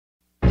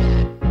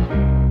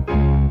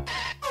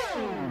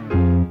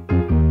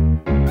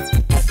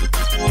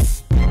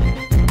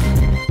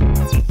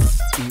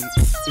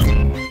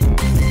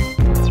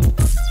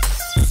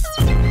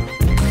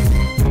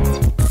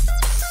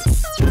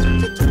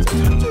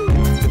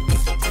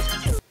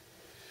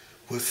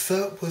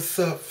What's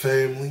up,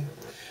 family?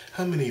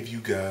 How many of you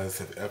guys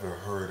have ever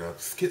heard of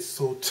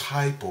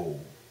schizotypal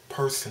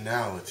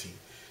personality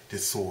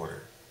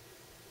disorder?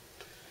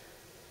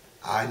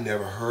 I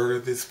never heard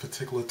of this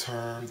particular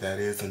term, that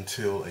is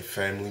until a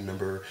family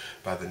member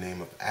by the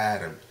name of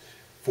Adam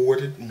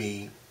forwarded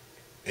me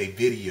a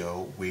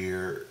video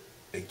where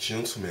a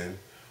gentleman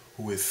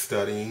who is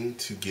studying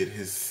to get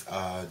his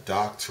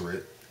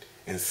doctorate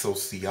in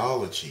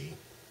sociology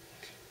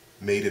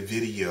made a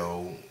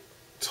video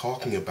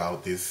talking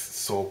about this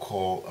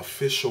so-called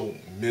official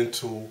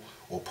mental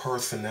or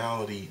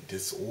personality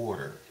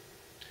disorder.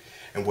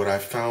 And what I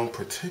found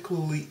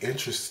particularly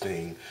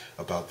interesting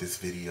about this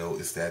video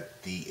is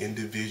that the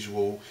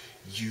individual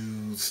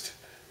used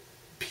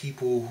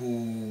people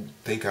who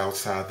think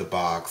outside the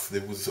box.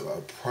 There was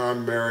a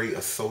primary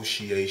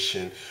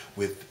association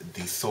with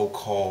the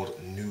so-called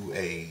New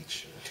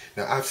Age.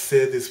 Now, I've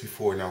said this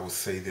before and I will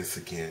say this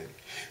again.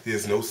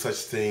 There's no such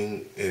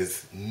thing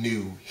as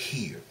new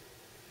here.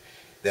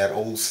 That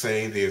old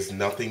saying, there's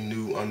nothing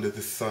new under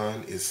the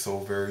sun, is so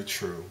very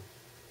true.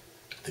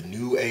 The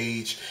New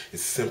Age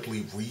is simply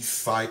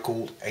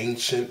recycled,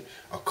 ancient,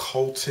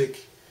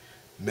 occultic,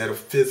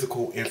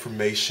 metaphysical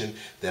information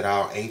that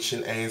our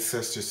ancient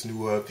ancestors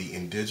knew of, the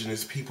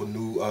indigenous people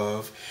knew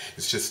of.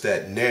 It's just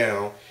that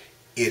now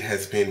it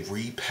has been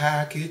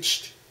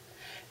repackaged,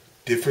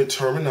 different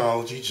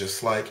terminology,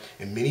 just like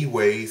in many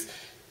ways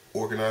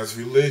organized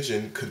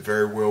religion could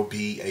very well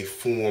be a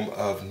form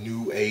of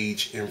New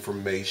Age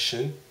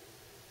information.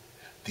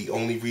 The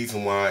only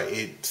reason why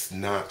it's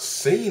not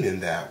seen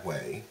in that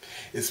way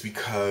is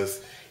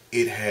because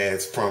it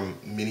has, from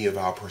many of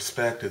our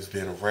perspectives,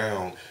 been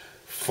around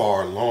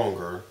far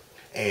longer,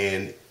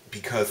 and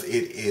because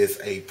it is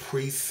a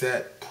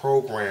preset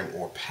program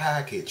or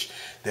package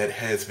that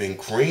has been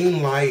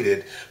green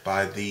lighted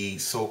by the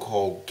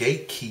so-called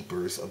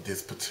gatekeepers of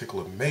this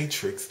particular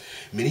matrix,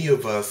 many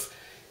of us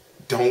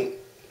don't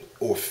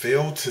or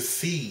fail to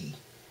see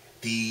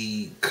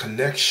the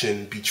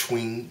connection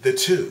between the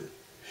two.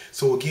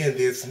 So again,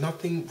 there's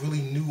nothing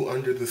really new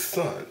under the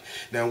sun.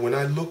 Now, when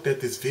I looked at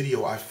this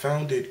video, I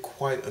found it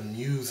quite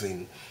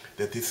amusing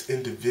that this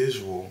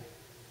individual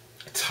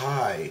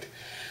tied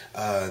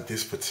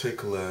this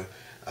particular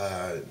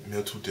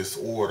mental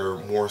disorder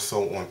more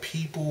so on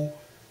people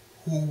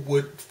who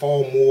would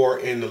fall more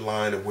in the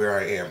line of where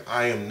I am.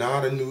 I am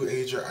not a New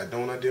Ager. I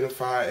don't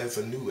identify as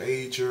a New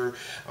Ager.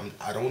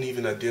 I don't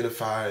even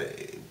identify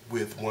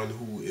with one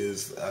who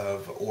is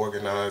of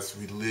organized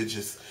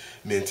religious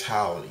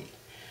mentality.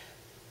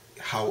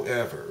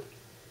 However,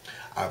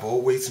 I've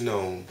always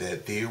known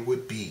that there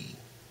would be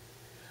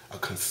a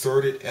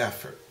concerted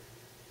effort,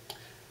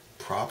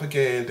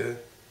 propaganda,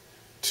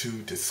 to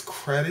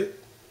discredit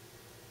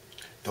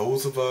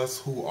those of us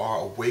who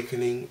are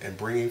awakening and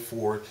bringing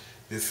forth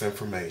this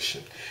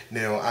information.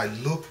 Now, I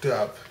looked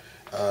up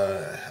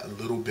a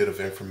little bit of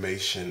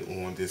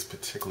information on this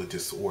particular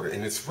disorder,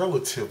 and it's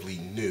relatively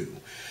new.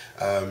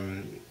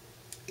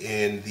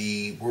 And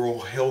the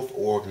World Health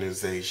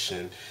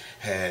Organization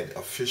had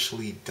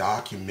officially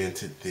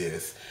documented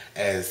this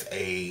as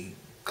a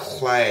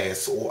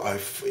class, or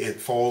it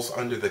falls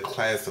under the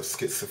class of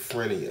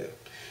schizophrenia.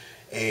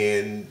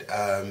 And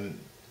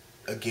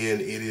again,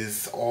 it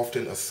is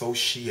often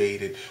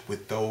associated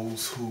with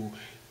those who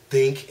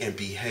think and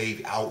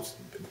behave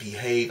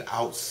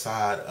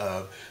outside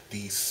of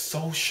the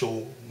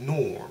social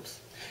norms.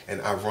 And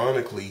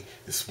ironically,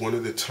 it's one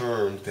of the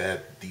terms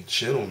that the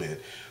gentleman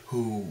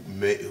who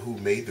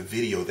made the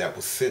video that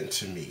was sent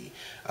to me,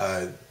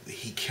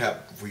 he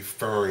kept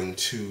referring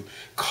to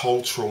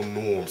cultural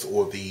norms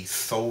or the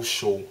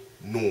social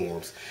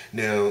norms.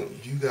 Now,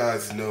 you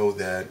guys know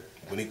that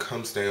when it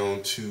comes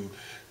down to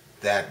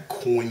that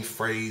coin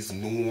phrase,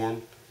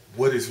 norm,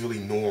 what is really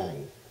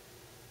normal?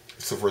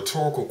 It's a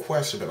rhetorical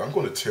question, but I'm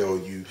going to tell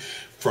you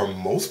from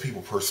most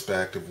people's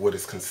perspective, what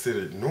is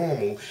considered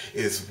normal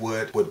is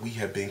what we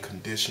have been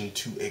conditioned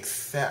to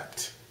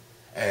accept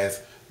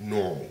as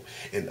normal.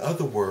 In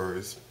other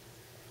words,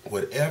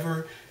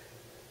 whatever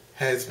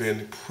has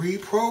been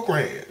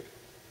pre-programmed,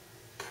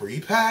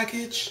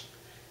 pre-packaged,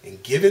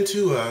 and given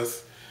to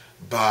us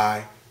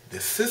by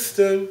the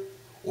system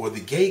or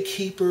the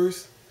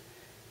gatekeepers,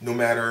 no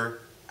matter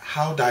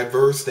how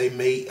diverse they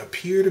may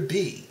appear to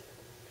be,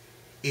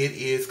 it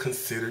is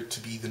considered to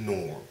be the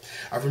norm.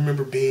 I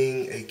remember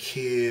being a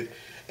kid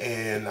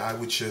and I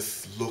would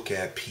just look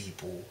at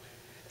people,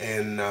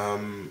 and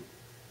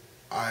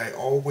I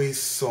always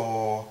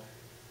saw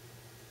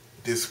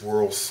this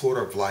world sort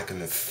of like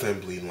an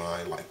assembly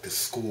line, like the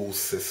school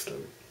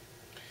system.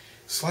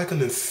 It's like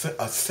an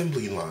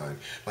assembly line,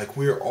 like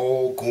we're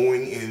all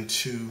going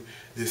into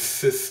this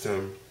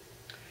system,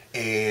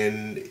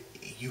 and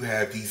you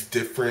have these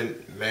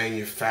different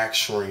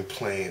manufacturing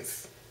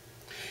plants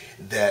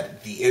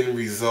that the end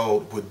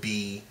result would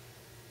be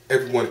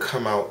everyone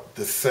come out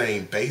the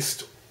same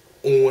based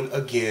on,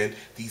 again,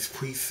 these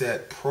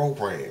preset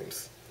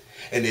programs.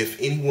 And if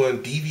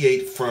anyone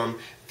deviate from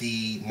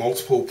the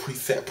multiple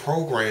preset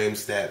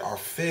programs that are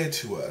fed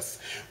to us,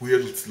 we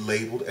are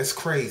labeled as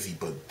crazy.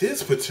 But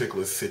this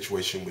particular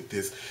situation with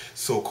this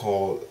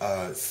so-called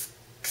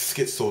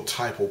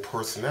schizotypal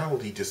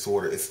personality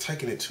disorder is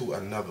taking it to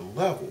another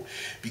level,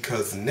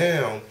 because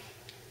now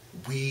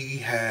we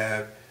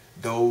have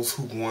those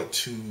who want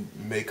to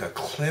make a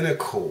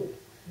clinical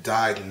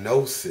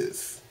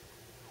diagnosis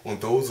on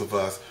those of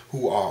us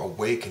who are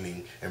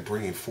awakening and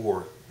bringing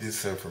forth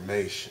this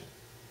information.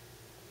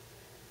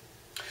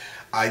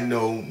 I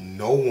know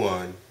no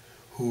one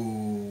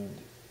who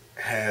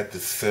had the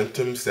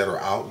symptoms that are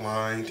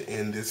outlined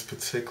in this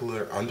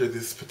particular, under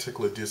this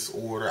particular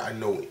disorder. I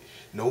know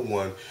no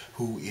one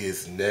who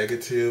is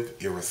negative,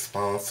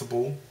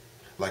 irresponsible,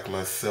 like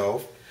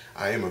myself.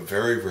 I am a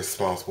very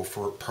responsible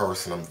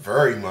person. I'm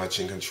very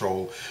much in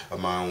control of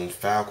my own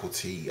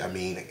faculty. I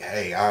mean,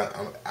 hey,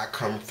 I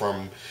come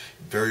from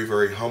very,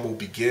 very humble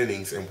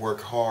beginnings and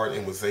worked hard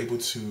and was able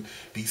to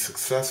be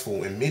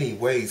successful in many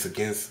ways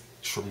against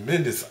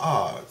tremendous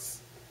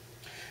odds.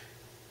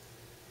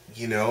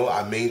 You know,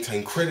 I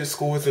maintain credit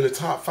scores in the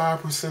top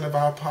 5% of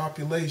our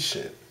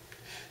population.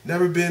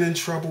 Never been in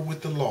trouble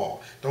with the law.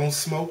 Don't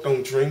smoke,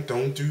 don't drink,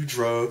 don't do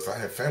drugs. I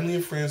have family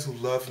and friends who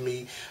love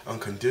me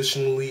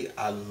unconditionally.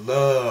 I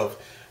love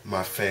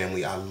my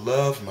family. I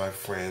love my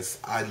friends.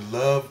 I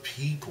love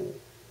people.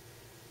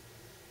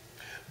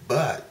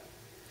 But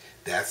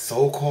that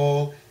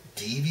so-called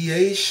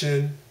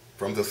deviation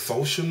from the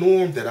social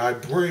norm that I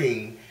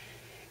bring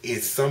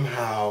is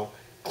somehow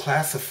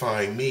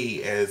classifying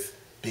me as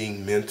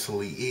being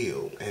mentally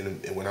ill.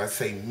 And when I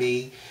say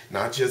me,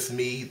 not just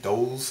me,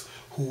 those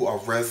who are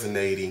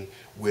resonating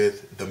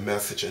with the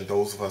message and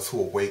those of us who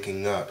are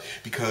waking up.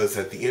 Because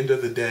at the end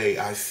of the day,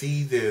 I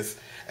see this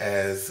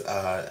as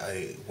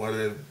a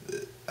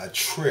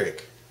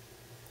trick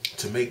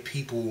to make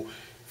people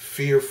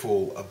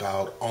fearful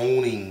about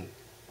owning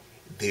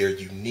their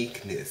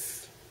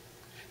uniqueness,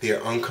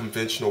 their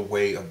unconventional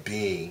way of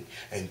being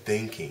and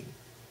thinking.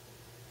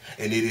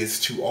 And it is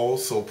to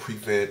also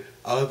prevent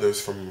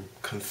others from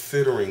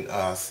considering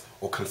us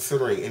or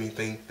considering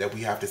anything that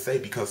we have to say,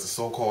 because the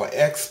so-called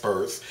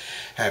experts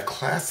have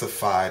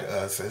classified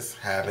us as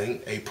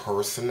having a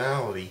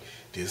personality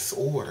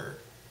disorder.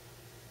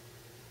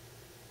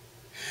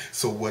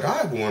 So what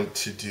I want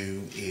to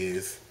do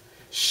is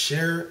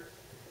share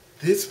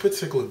this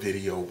particular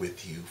video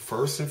with you.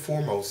 First and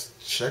foremost,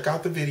 check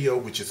out the video,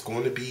 which is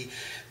going to be,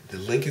 the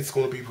link is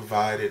going to be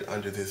provided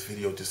under this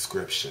video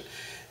description.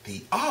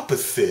 The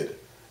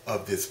opposite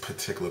of this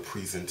particular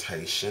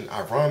presentation,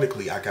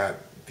 ironically, I got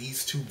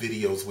these two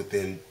videos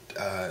within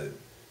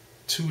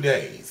 2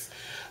 days.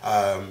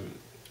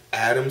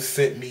 Adam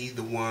sent me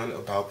the one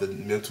about the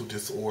mental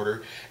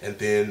disorder, and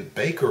then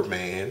Baker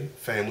Man,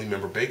 family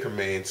member Baker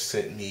Man,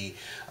 sent me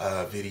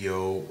a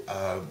video,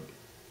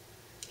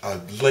 a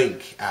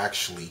link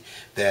actually,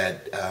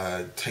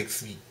 that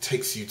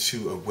takes you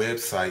to a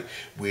website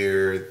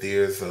where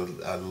there's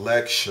a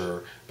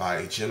lecture by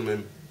a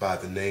gentleman by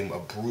the name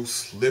of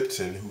Bruce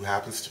Lipton, who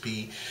happens to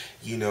be,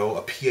 you know,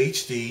 a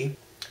PhD.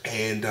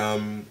 And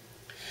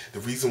the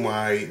reason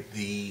why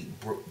the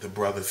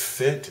brother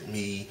sent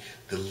me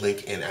the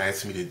link and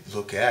asked me to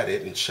look at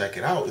it and check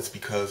it out is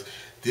because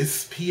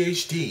this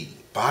PhD,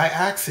 by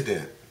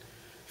accident,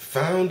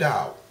 found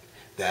out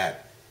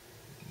that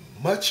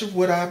much of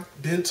what I've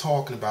been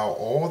talking about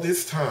all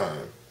this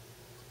time,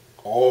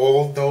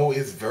 although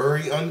it's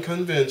very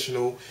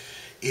unconventional,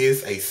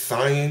 is a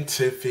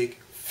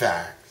scientific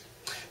fact.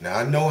 Now,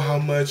 I know how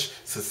much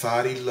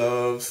society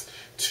loves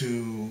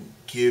to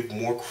give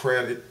more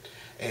credit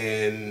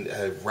and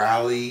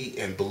rally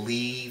and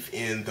believe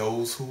in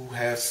those who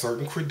have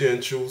certain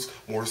credentials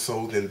more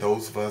so than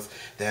those of us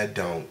that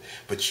don't.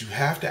 But you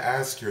have to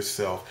ask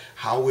yourself,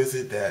 how is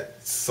it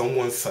that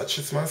someone such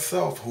as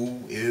myself,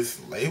 who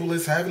is labeled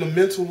as having a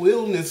mental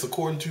illness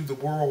according to the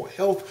World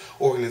Health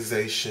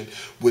Organization,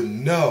 would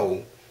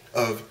know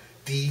of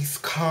these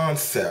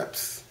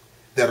concepts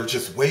that are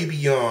just way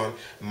beyond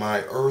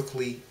my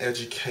earthly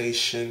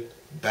education,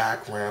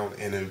 background,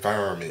 and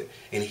environment?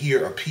 And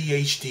here a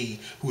PhD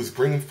who is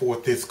bringing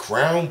forth this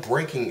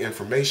groundbreaking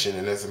information.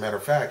 And as a matter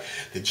of fact,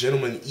 the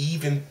gentleman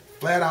even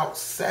flat out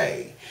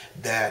say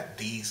that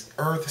these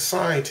earth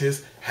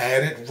scientists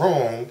had it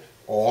wrong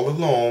all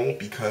along,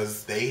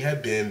 because they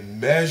had been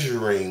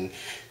measuring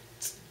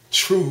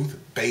truth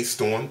based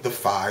on the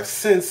 5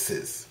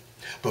 senses.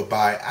 But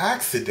by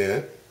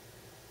accident,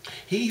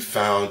 he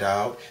found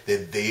out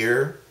that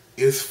there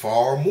is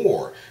far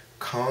more.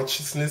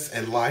 Consciousness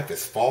and life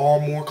is far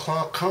more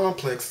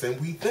complex than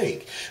we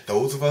think.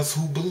 Those of us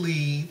who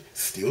believe,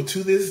 still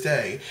to this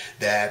day,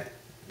 that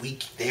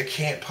there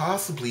can't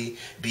possibly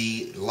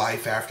be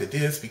life after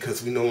this,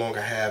 because we no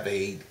longer have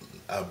a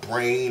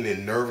brain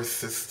and nervous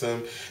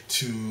system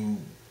to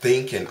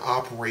think and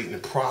operate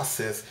and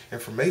process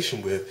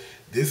information with.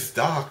 This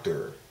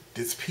doctor,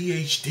 this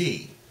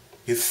PhD,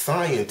 this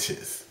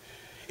scientist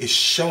is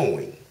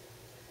showing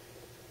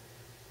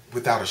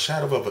without a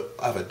shadow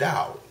of a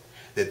doubt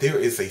that there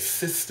is a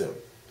system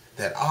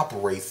that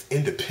operates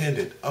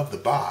independent of the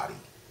body.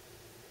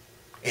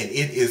 And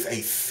it is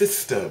a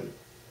system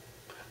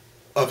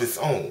of its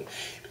own.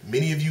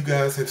 Many of you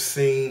guys have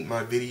seen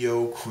my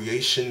video,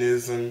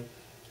 Creationism,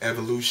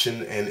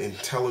 Evolution, and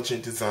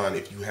Intelligent Design.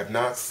 If you have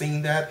not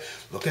seen that,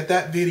 look at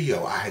that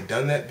video. I had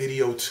done that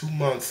video 2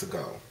 months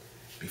ago,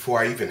 before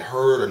I even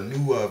heard or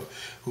knew of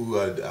who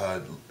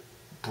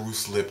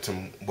Bruce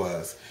Lipton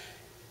was.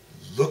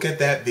 Look at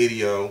that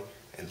video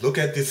and look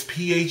at this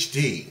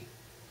PhD,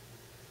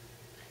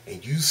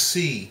 and you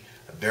see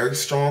a very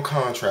strong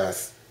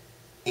contrast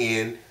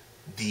in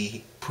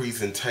the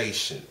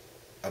presentation.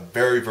 A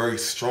very, very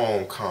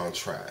strong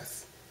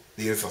contrast.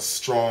 There's a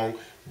strong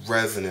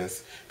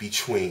resonance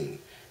between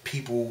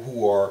people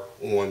who are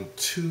on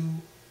two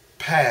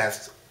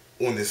paths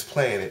on this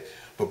planet,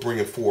 but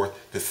bringing forth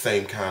the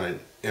same kind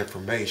of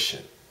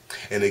information.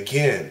 And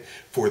again,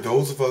 for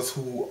those of us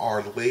who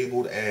are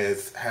labeled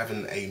as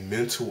having a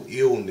mental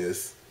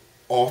illness,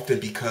 often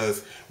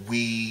because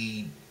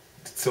we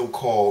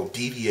so-called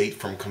deviate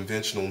from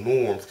conventional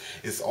norms,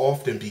 it's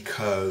often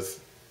because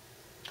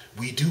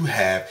we do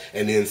have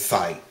an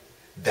insight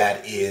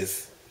that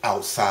is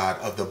outside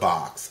of the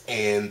box.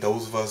 And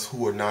those of us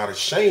who are not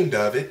ashamed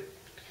of it,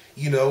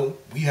 you know,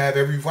 we have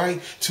every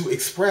right to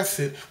express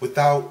it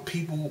without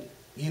people,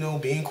 you know,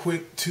 being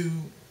quick to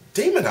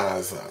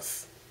demonize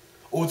us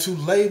or to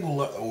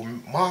label or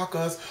mock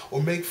us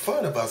or make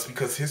fun of us,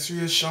 because history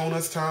has shown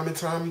us time and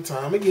time and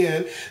time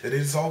again that it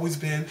has always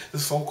been the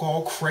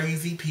so-called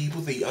crazy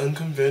people, the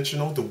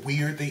unconventional, the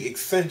weird, the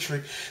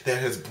eccentric,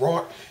 that has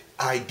brought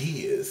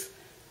ideas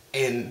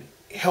and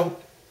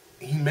help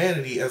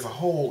humanity as a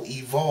whole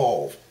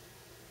evolve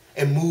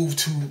and move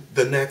to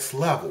the next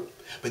level.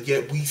 But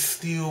yet we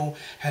still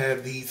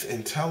have these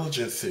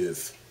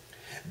intelligences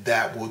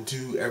that will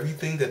do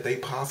everything that they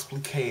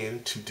possibly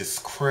can to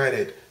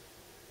discredit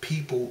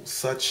people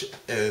such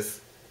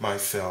as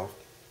myself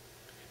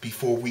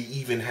before we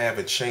even have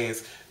a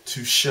chance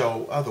to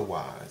show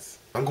otherwise.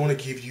 I'm going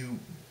to give you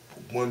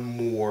one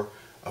more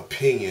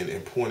opinion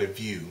and point of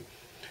view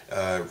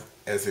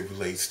as it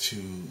relates to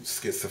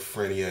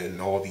schizophrenia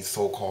and all these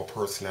so-called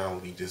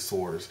personality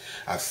disorders.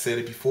 I've said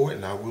it before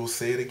and I will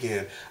say it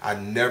again. I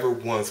never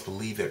once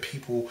believed that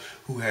people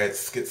who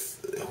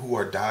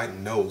are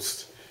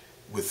diagnosed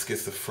with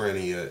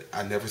schizophrenia,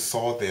 I never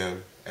saw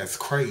them as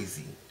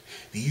crazy.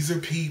 These are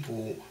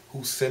people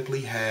who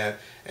simply have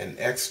an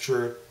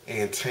extra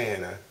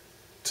antenna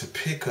to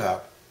pick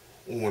up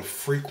on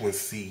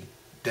frequency,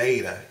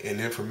 data, and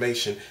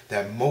information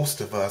that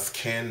most of us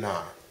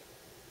cannot.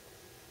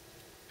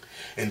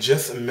 And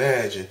just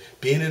imagine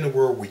being in a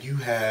world where you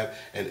have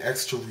an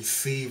extra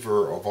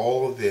receiver of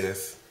all of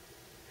this,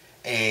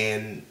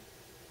 and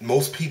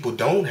most people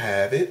don't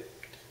have it.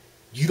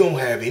 You don't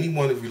have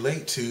anyone to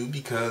relate to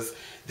because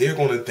they're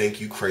going to think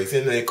you crazy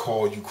and they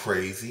call you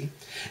crazy.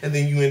 And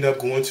then you end up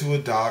going to a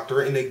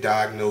doctor and they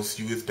diagnose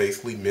you as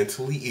basically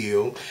mentally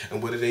ill.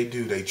 And what do?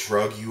 They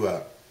drug you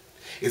up.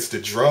 It's the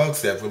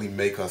drugs that really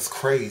make us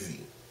crazy.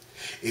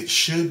 It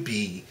should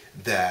be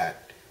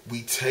that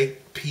we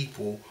take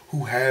people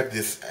who have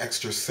this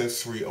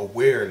extrasensory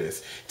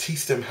awareness,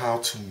 teach them how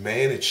to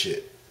manage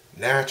it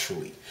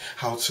naturally,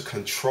 how to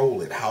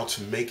control it, how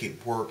to make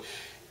it work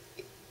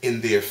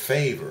in their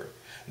favor.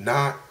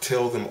 Not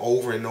tell them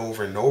over and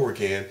over and over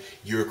again,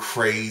 you're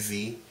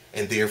crazy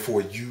and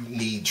therefore you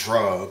need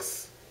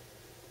drugs.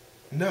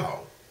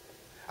 No.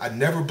 I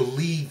never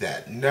believed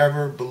that.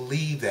 Never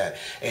believed that.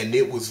 And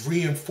it was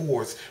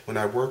reinforced when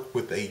I worked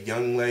with a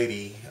young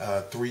lady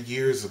 3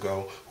 years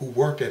ago who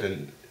worked at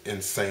an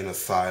insane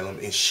asylum,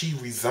 and she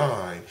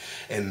resigned.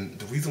 And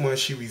the reason why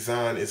she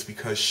resigned is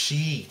because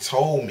she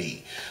told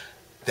me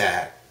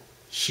that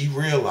she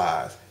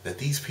realized that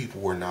these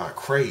people were not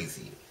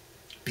crazy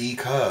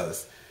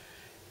because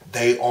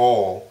they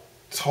all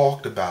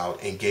talked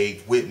about and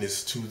gave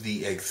witness to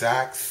the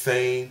exact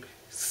same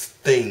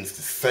things,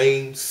 the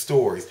same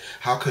stories.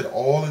 How could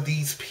all of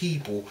these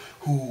people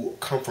who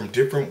come from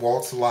different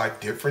walks of life,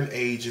 different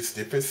ages,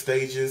 different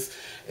stages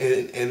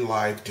in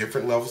life,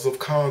 different levels of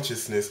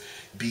consciousness,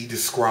 be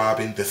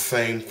describing the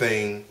same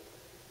thing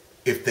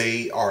if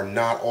they are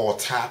not all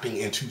tapping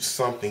into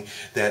something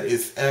that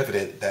is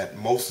evident that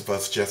most of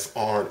us just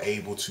aren't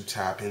able to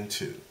tap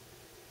into?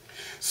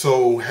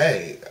 So,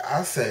 hey,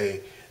 I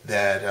say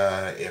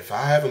that if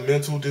I have a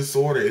mental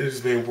disorder, it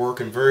has been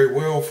working very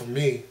well for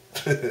me.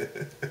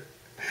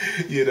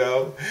 You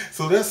know?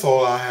 So that's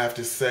all I have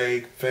to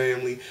say,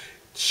 family.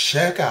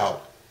 Check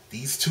out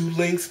these 2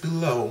 links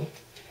below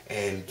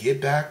and get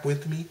back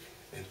with me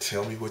and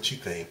tell me what you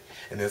think.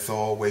 And as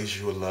always,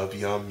 you are loved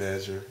beyond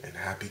measure and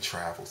happy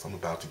travels. I'm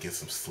about to get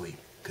some sleep.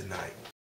 Good night.